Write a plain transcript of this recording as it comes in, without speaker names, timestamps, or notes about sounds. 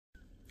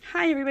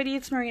Hi everybody,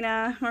 it's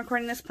Marina. I'm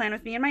recording this plan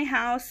with me in my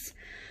house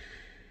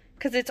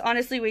because it's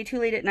honestly way too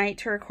late at night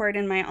to record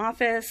in my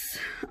office.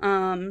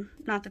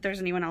 Not that there's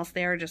anyone else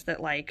there, just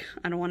that like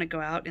I don't want to go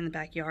out in the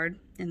backyard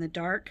in the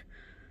dark.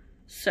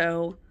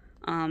 So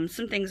some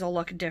things will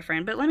look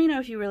different, but let me know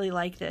if you really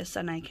like this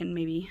and I can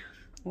maybe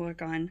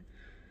work on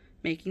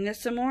making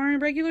this a more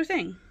regular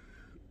thing.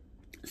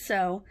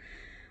 So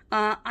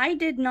I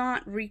did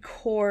not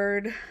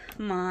record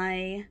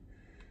my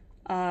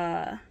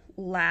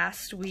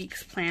last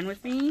week's plan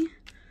with me.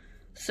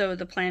 So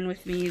the plan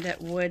with me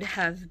that would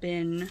have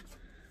been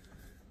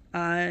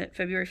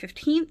February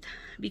 15th,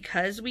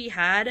 because we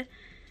had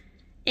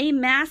a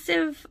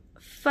massive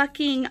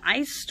fucking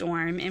ice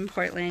storm in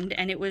Portland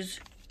and it was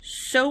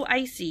so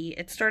icy.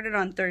 It started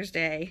on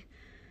Thursday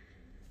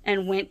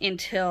and went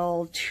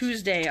until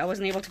Tuesday. I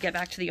wasn't able to get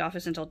back to the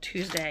office until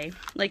Tuesday.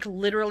 Like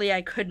literally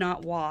I could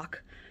not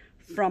walk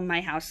from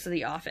my house to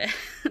the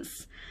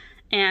office.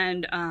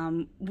 And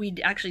we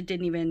actually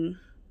didn't even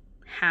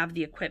have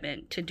the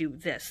equipment to do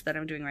this that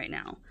I'm doing right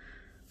now.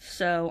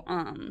 So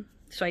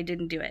so I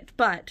didn't do it.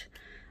 But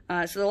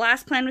so the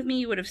last plan with me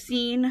you would have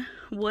seen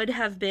would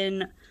have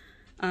been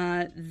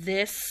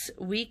this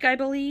week, I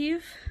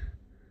believe.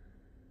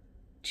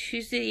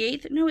 Tuesday the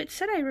 8th. No, it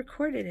said I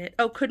recorded it.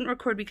 Oh, couldn't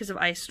record because of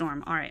ice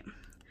storm. All right.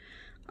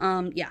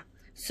 Yeah.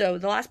 So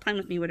the last plan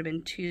with me would have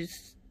been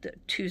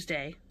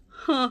Tuesday.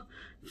 Huh.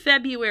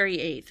 February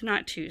 8th,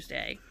 not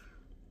Tuesday.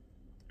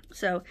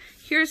 So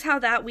here's how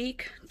that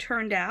week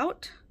turned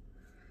out.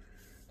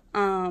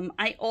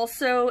 I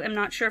also am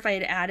not sure if I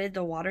had added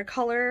the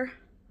watercolor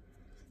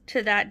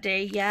to that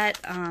day yet.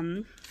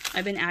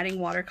 I've been adding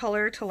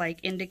watercolor to like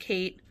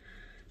indicate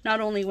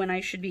not only when I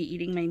should be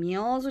eating my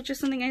meals, which is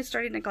something I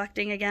started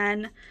neglecting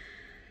again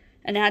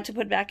and had to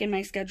put back in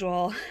my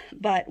schedule,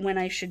 but when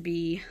I should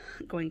be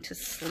going to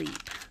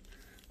sleep.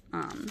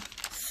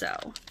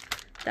 So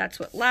that's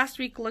what last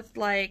week looked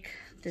like.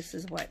 This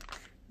is what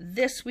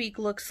this week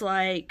looks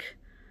like.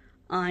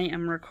 I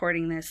am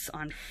recording this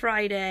on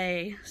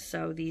Friday,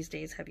 so these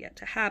days have yet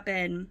to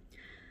happen.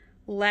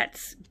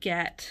 Let's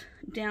get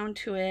down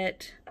to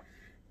it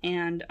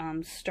and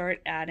start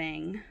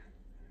adding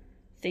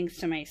things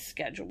to my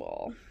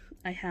schedule.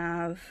 I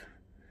have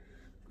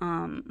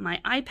my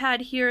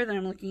iPad here that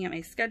I'm looking at my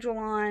schedule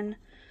on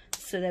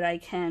so that I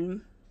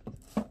can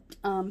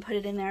put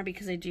it in there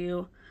because I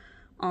do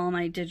all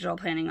my digital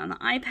planning on the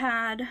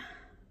iPad.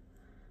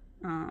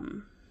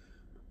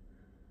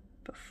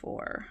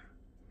 Before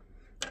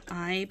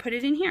I put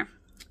it in here.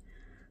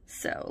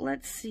 So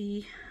let's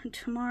see,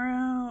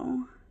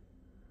 tomorrow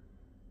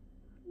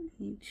I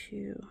need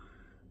to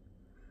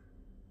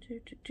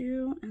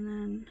do and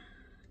then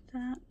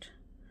that.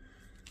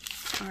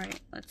 All right,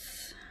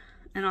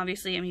 and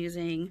obviously I'm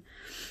using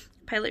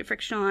Pilot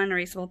Friction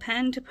erasable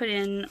pen to put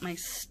in my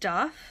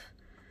stuff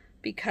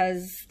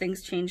because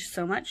things change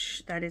so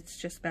much that it's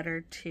just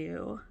better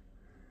to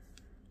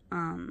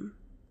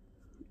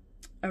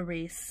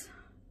erase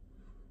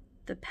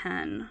the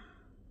pen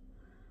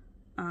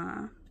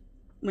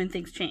when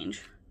things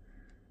change.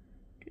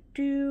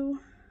 This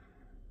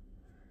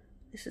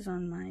is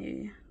on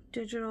my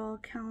digital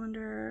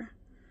calendar,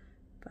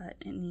 but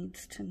it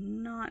needs to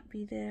not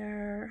be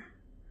there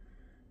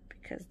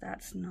because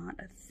that's not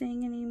a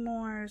thing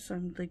anymore. So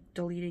I'm like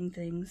deleting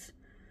things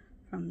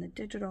from the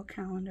digital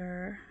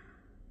calendar.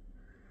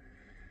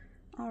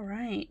 All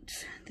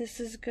right, this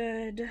is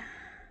good.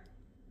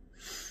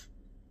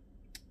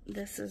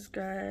 This is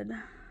good.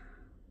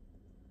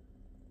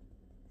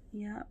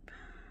 Yep.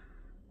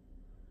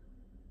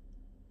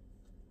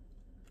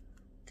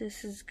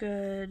 This is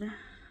good.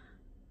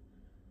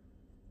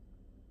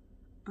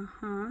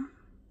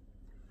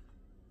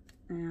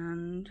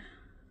 And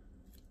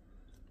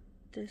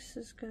this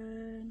is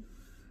good.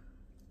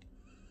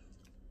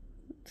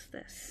 What's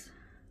this?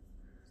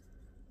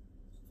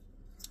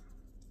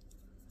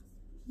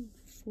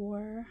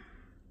 4.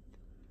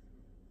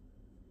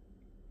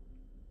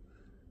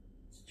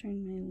 It's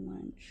during my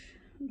lunch,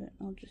 but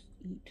I'll just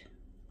eat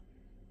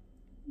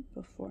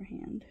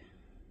beforehand.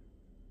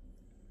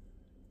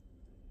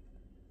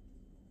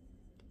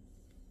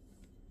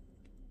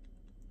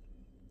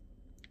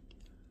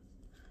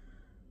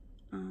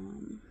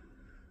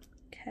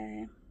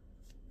 Okay.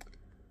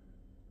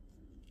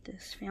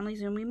 This family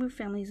Zoom, we moved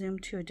family Zoom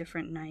to a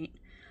different night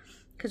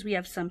because we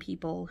have some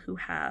people who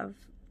have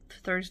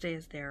Thursday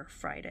as their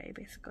Friday,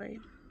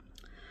 basically.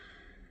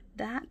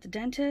 The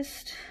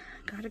dentist,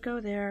 gotta go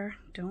there,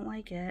 don't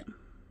like it.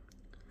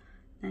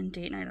 Then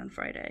date night on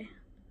Friday.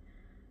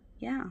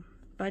 Yeah,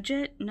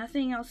 budget,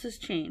 nothing else has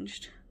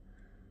changed.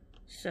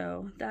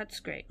 So that's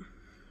great.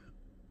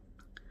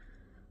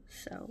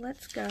 So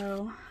let's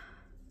go.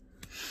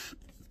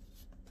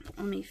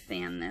 Let me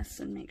fan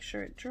this and make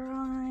sure it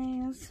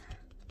dries.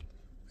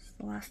 So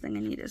the last thing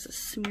I need is a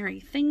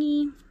smeary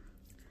thingy.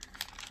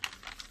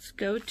 Let's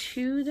go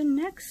to the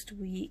next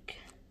week.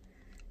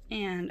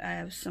 And I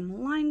have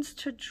some lines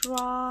to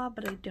draw,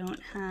 but I don't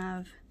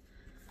have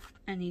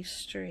any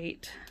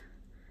straight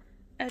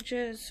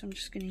edges, so I'm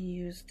just going to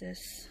use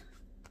this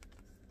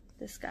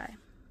this guy.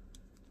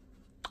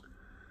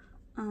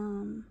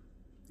 Am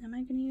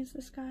I gonna use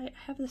this guy? I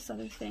have this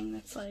other thing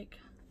that's like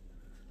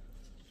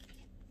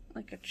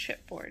a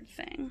chipboard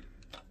thing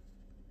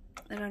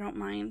that I don't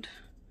mind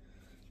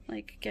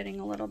like getting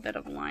a little bit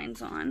of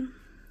lines on.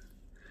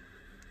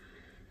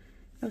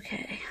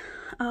 Okay.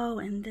 Oh,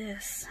 and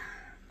this.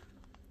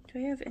 Do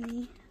I have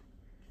any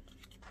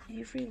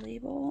Avery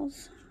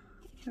labels?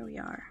 Here we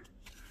are.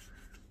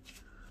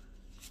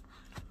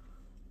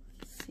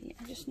 Let's see,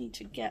 I just need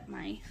to get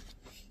my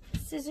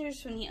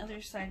scissors from the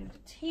other side of the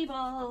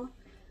table.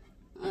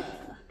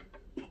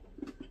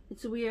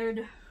 It's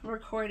weird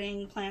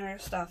recording planner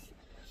stuff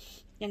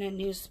in a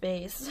new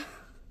space.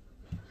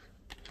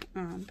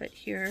 But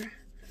here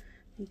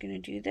I'm gonna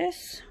do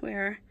this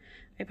where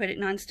I put it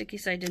non-sticky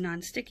side to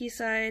non-sticky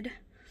side,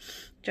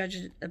 judge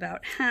it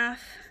about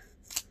half,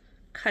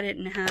 cut it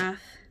in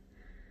half,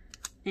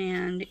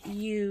 and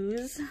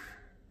use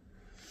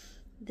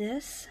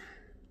this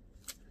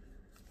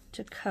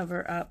to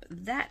cover up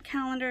that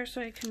calendar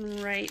so I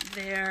can write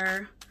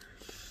there,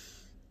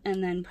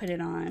 and then put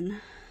it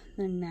on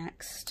the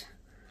next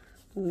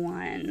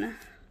one.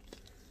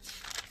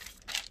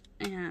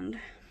 And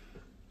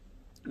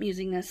I'm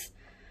using this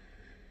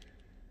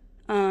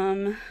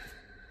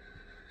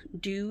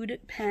Dude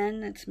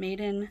pen that's made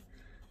in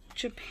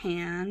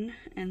Japan,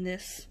 and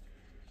this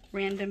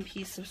random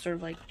piece of sort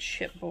of like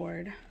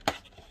chipboard. I'm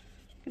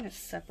gonna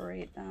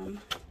separate them.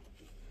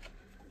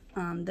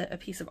 A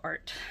piece of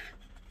art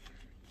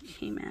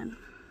came in,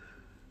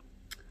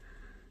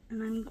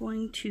 and I'm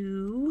going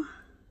to,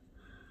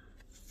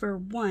 for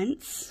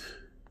once,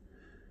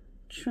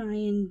 try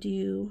and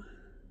do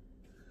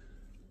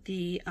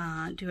the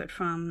do it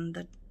from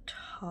the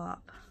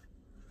top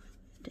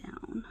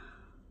down.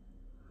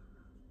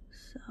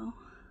 So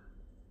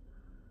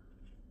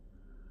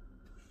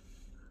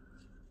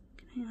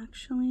can I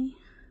actually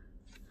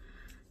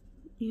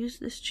use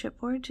this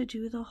chipboard to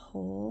do the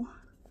whole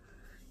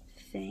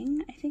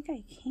thing? I think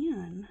I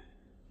can.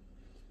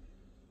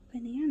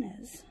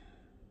 Bananas.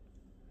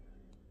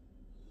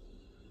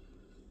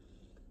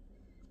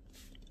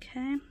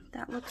 Okay,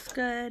 that looks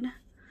good.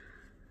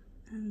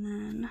 And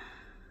then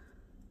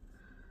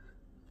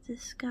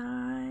this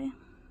guy.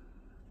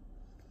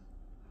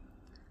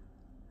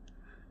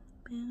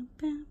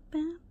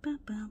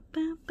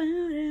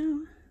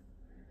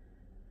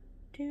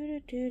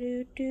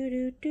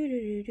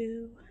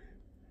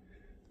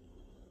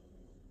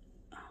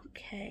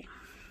 Okay.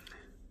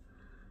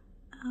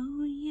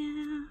 Oh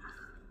yeah.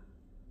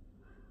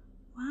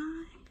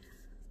 Why?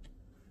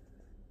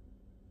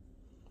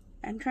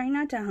 I'm trying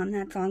not to hum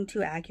that song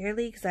too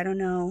accurately because I don't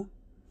know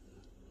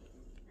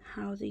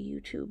how the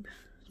YouTube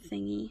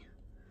thingy,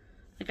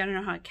 like I don't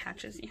know how it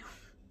catches you.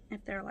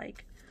 If they're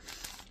like,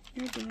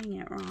 you're doing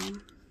it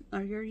wrong,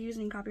 or you're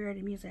using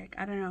copyrighted music.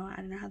 I don't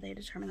know how they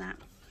determine that.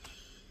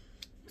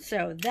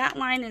 So that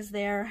line is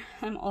there.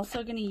 I'm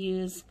also going to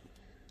use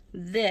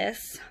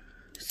this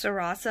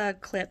Sarasa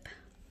clip,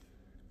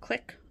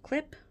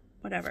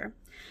 whatever,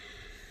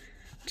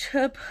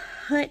 to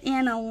put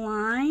in a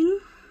line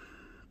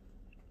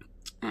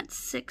at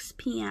 6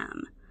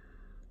 p.m.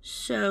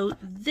 So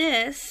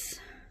this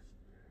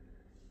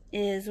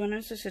is when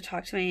I'm supposed to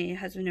talk to my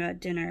husband about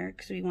dinner,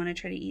 because we want to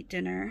try to eat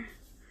dinner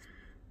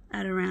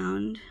at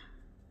around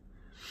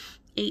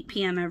 8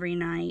 p.m. every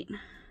night.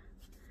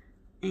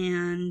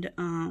 And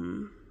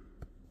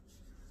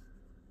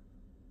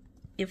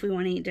if we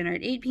want to eat dinner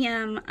at 8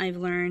 p.m., I've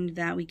learned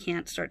that we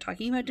can't start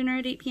talking about dinner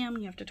at 8 p.m.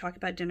 We have to talk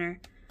about dinner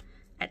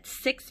at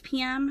 6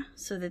 p.m.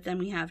 so that then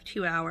we have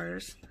 2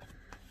 hours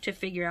to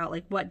figure out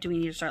like what do we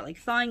need to start, like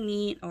thawing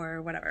meat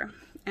or whatever.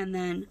 And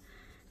then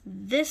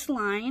this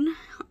line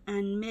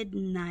on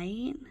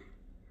midnight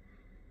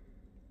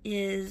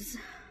is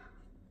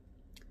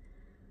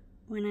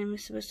when I'm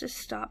supposed to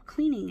stop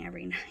cleaning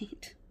every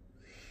night.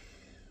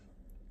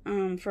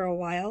 For a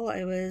while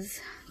I was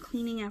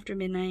cleaning after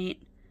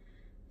midnight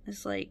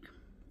as like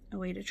a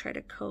way to try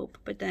to cope,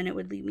 but then it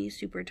would leave me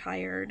super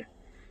tired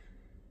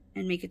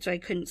and make it so I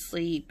couldn't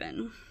sleep,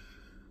 and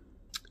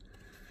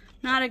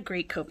not a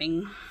great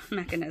coping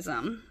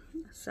mechanism.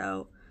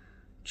 So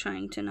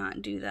trying to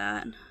not do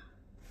that.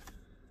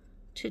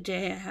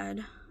 Today I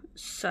had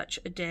such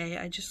a day.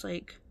 I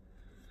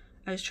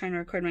was trying to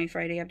record my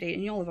Friday update,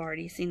 and you'll have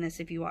already seen this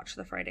if you watch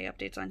the Friday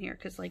updates on here,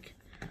 because like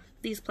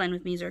these Plan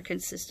With Me's are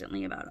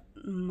consistently about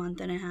a month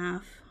and a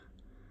half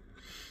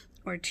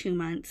or 2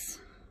 months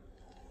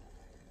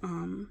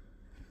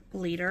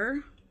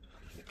later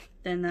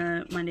than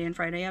the Monday and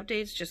Friday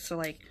updates, just so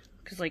like,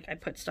 because like I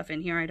put stuff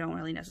in here, I don't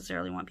really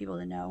necessarily want people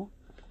to know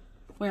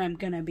where I'm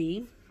gonna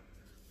be.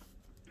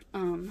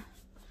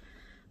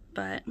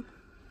 But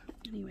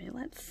anyway,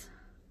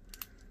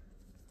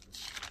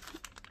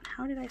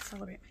 how did I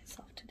celebrate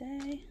myself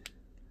today?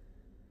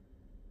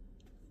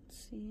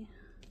 Let's see.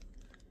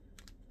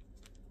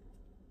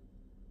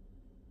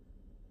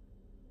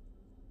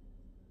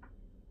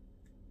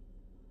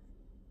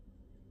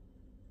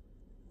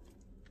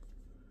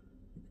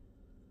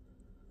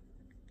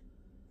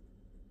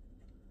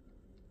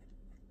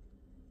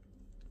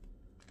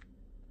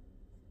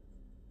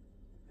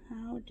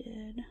 how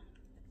did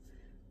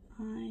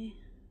my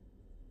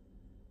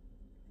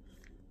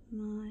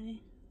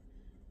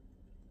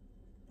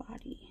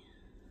body.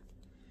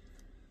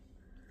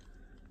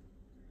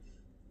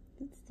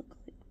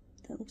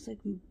 That looks like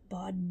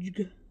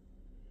bodge.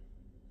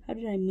 How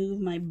did I move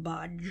my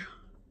bodge?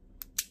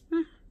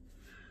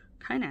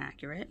 Kind of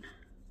accurate.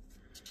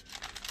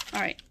 All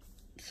right,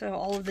 so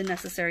all of the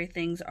necessary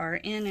things are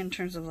in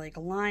terms of like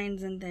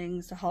lines and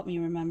things to help me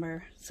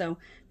remember. So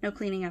no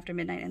cleaning after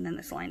midnight, and then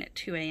this line at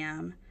 2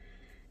 a.m.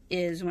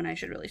 is when I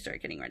should really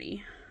start getting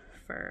ready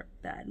for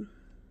bed.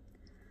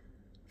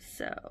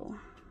 So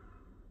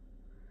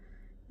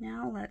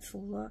now let's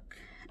look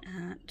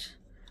at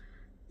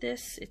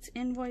this. It's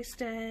invoice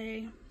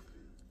day.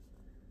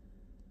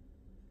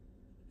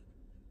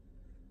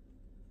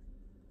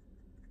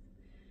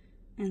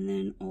 And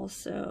then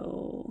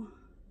also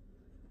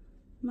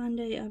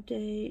Monday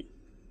update.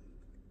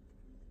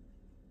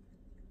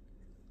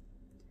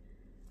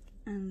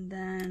 And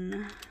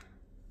then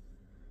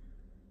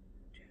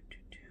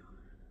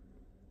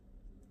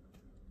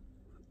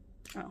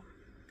oh, I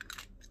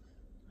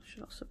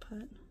should also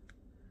put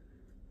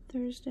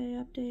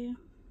Thursday update.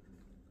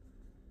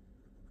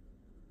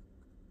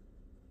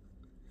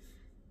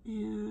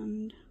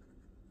 And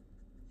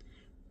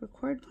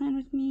record plan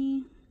with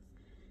me,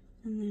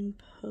 and then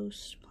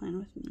post plan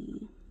with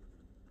me.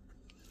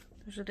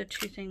 Those are the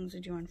two things I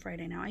do on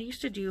Friday now. I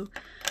used to do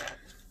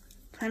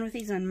plan with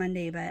these on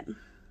Monday, but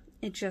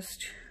it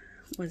just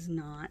was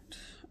not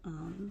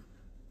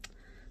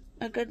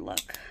a good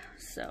look.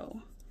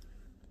 So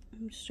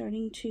I'm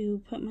starting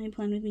to put my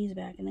plan with me's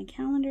back in the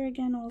calendar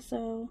again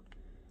also,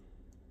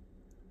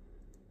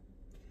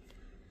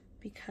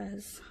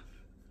 because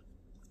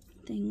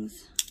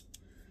things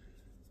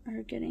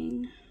are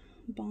getting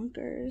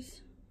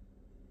bonkers.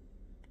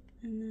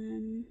 And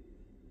then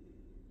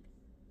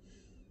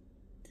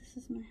this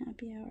is my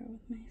happy hour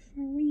with my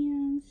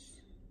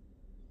friends.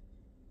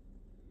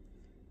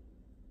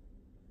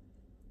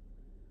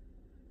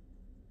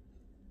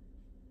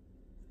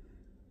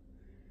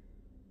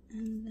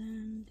 And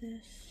then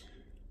this.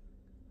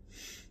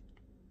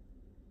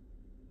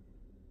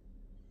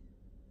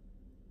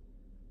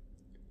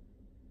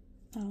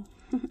 Oh,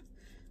 I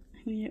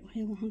made it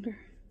way longer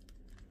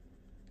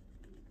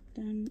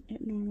than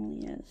it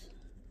normally is.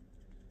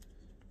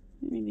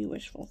 Maybe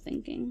wishful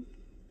thinking.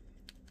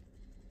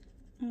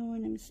 Oh,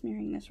 and I'm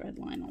smearing this red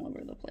line all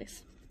over the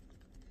place.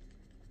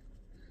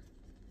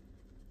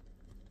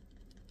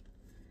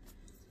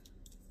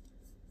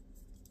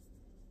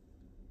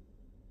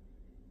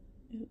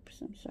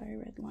 Oops, I'm sorry,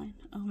 red line.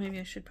 Oh, maybe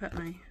I should put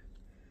my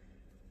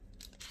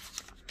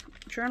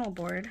journal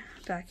board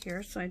back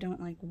here so I don't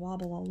like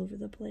wobble all over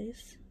the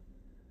place.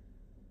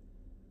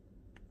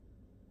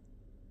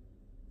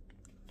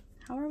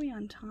 How are we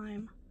on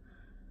time?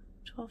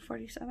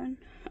 12:47?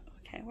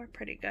 Okay, we're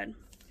pretty good.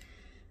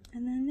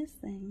 And then this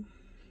thing.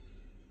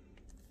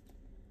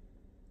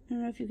 I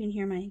don't know if you can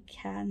hear my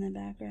cat in the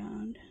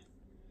background.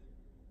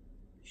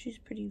 She's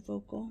pretty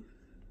vocal.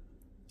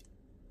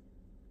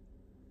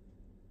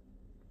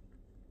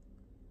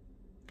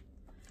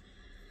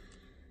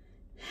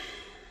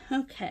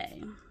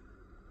 Okay.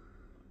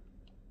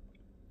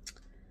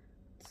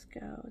 Let's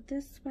go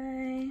this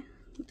way.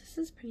 This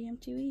is a pretty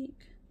empty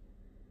week.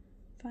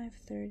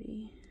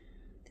 5:30.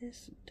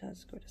 This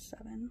does go to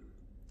 7.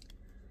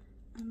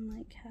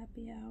 Unlike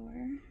happy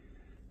hour.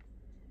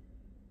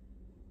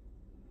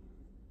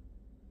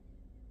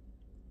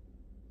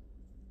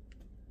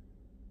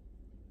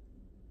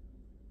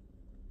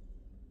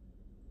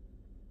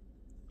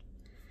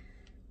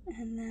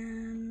 And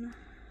then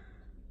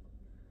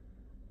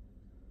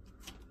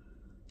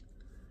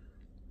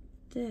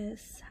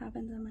this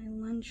happens in my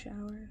lunch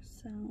hour,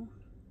 so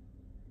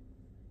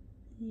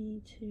I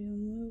need to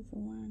move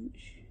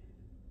lunch.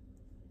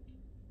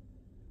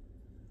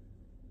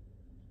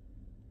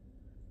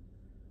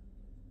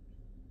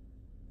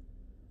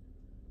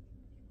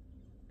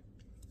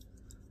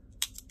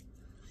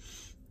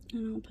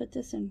 And I'll put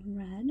this in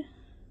red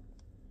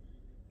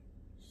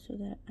so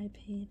that I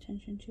pay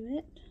attention to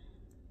it.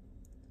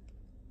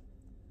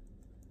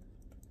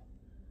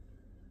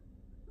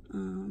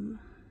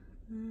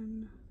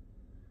 Then,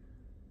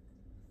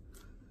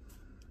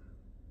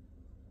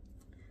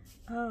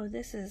 oh,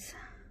 this is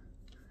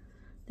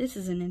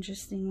an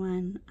interesting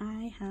one.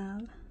 I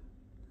have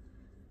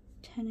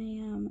 10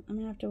 a.m. I'm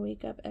gonna have to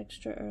wake up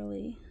extra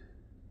early.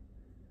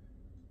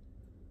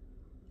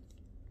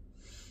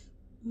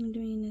 I'm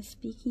doing a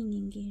speaking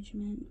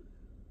engagement.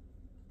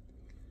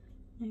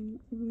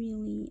 I'm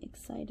really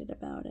excited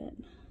about it.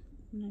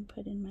 And I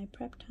put in my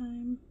prep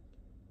time.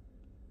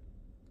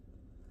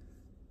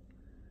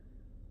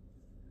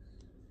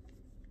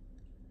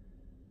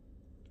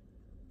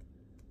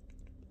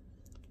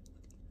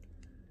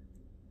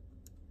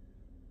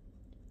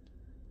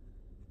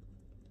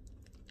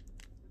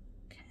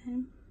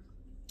 Okay.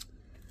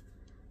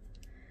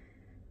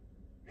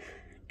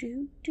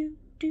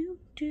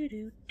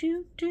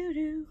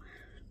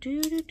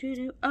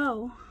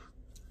 Oh,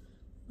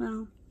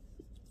 well,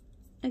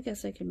 I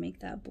guess I could make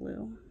that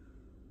blue.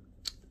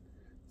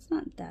 It's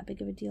not that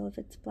big of a deal if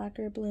it's black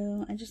or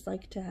blue. I just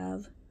like to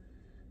have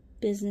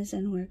business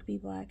and work be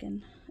black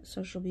and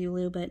social be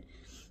blue, but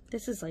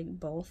this is like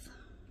both.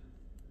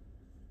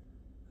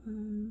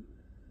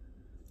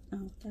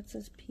 Oh, that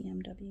says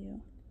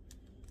PMW.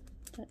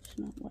 That's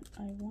not what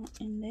I want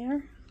in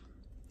there.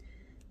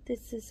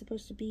 This is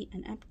supposed to be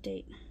an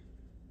update,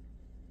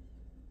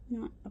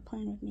 not a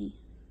plan with me.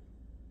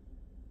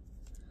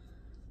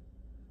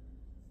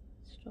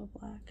 Still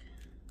black.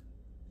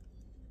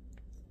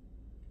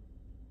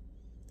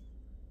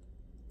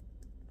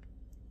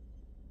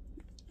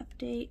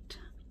 Update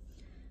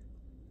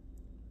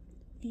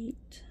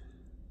 8.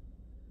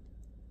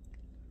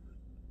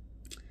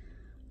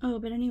 Oh,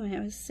 but anyway,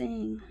 I was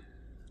saying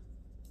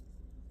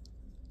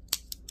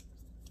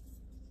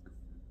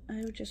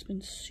I've just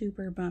been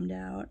super bummed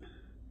out.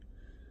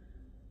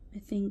 I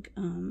think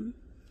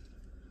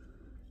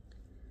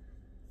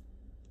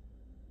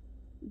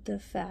the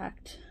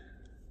fact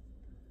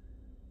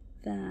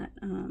that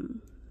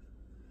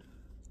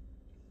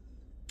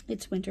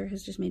it's winter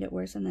has just made it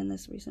worse, and then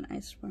this recent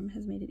ice storm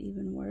has made it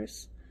even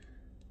worse.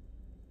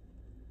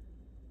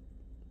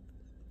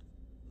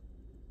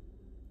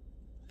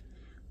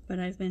 But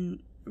I've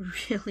been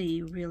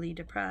really, really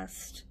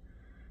depressed.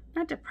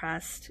 Not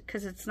depressed,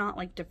 because it's not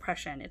like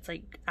depression, it's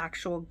like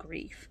actual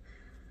grief.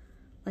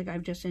 Like,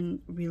 I've just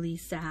been really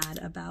sad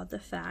about the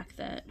fact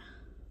that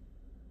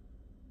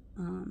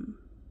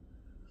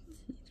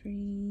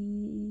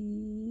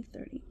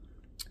 3:30,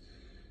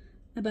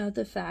 about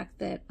the fact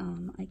that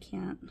I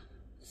can't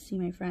see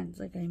my friends.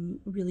 Like, I'm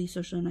really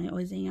social and I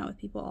always hang out with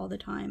people all the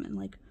time, and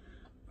like,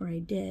 or I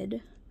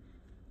did,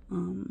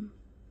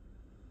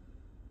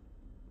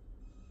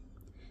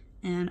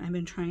 and I've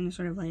been trying to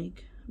sort of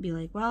like be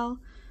like, well,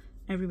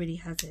 everybody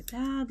has it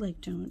bad, like,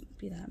 don't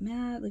be that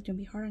mad, like, don't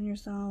be hard on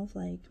yourself,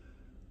 like,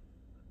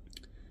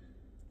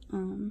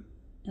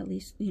 at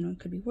least, you know, it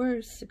could be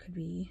worse, it could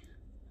be,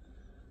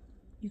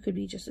 you could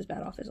be just as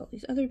bad off as all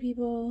these other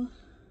people.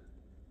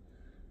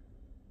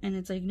 And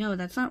it's like, no,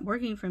 that's not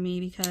working for me,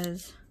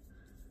 because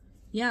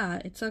yeah,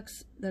 it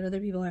sucks that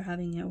other people are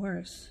having it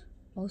worse.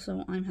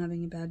 Also, I'm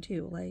having it bad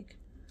too. Like,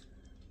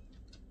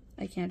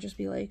 I can't just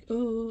be like,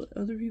 oh,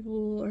 other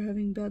people are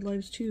having bad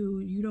lives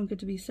too, you don't get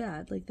to be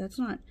sad. Like, that's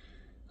not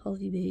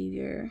healthy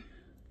behavior.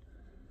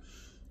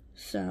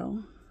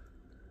 So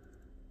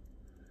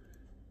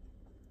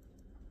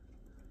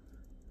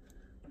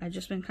I've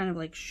just been kind of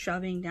like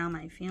shoving down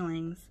my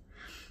feelings.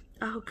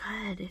 Oh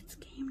good, it's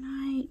game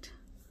night.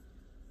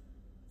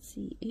 Let's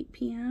see, 8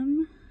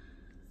 p.m.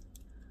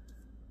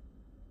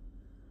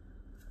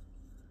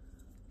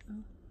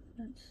 Oh,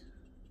 that's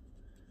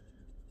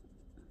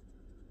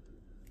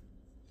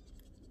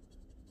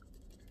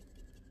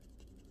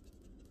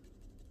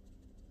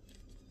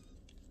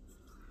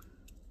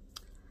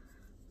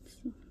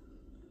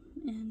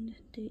end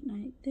date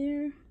night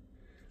there,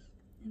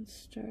 and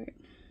start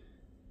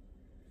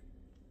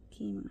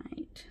game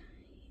night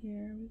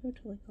here. We go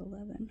to like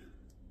 11.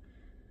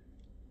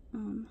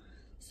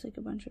 It's like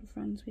a bunch of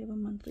friends. We have a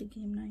monthly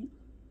game night.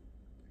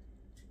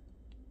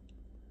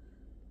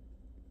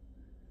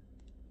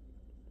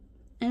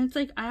 And it's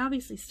like, I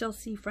obviously still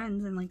see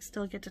friends and like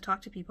still get to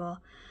talk to people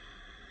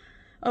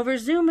over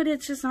Zoom, but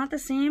it's just not the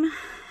same,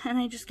 and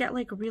I just get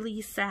like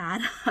really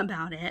sad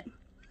about it.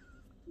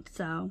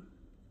 So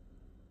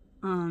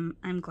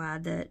I'm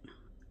glad that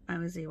I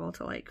was able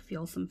to like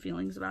feel some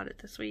feelings about it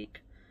this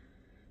week,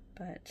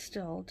 but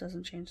still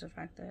doesn't change the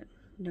fact that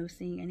no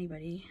seeing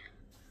anybody.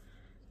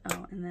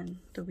 Oh, and then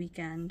the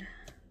weekend,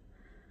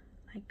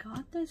 I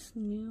got this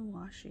new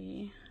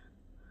washi.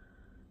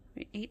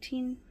 Wait,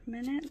 18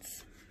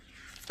 minutes?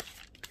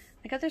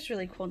 I got this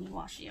really cool new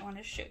washi I want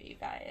to show you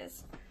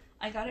guys.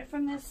 I got it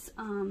from this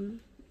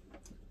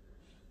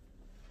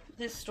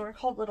this store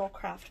called Little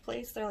Craft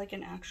Place. They're like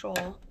an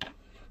actual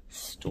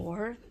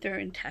store. They're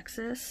in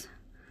Texas.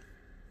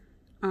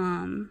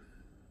 And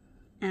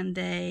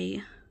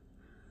they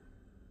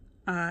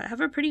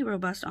have a pretty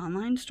robust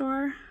online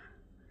store,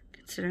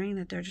 considering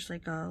that they're just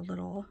like a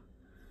little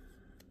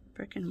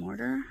brick and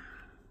mortar.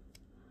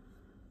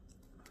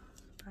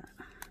 But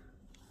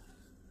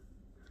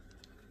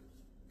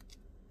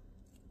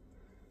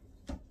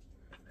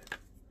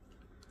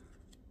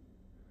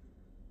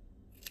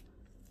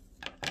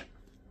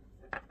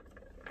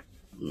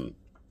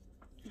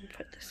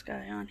put this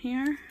guy on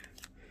here.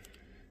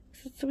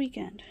 It's the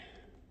weekend,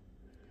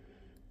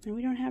 and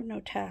we don't have no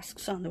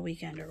tasks on the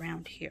weekend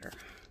around here.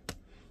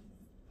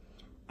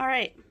 All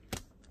right,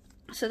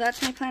 so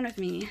that's my plan with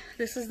me.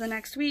 This is the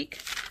next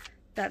week,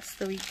 that's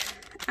the week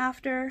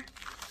after,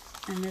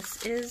 and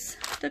this is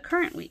the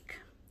current week.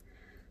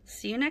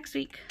 See you next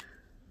week.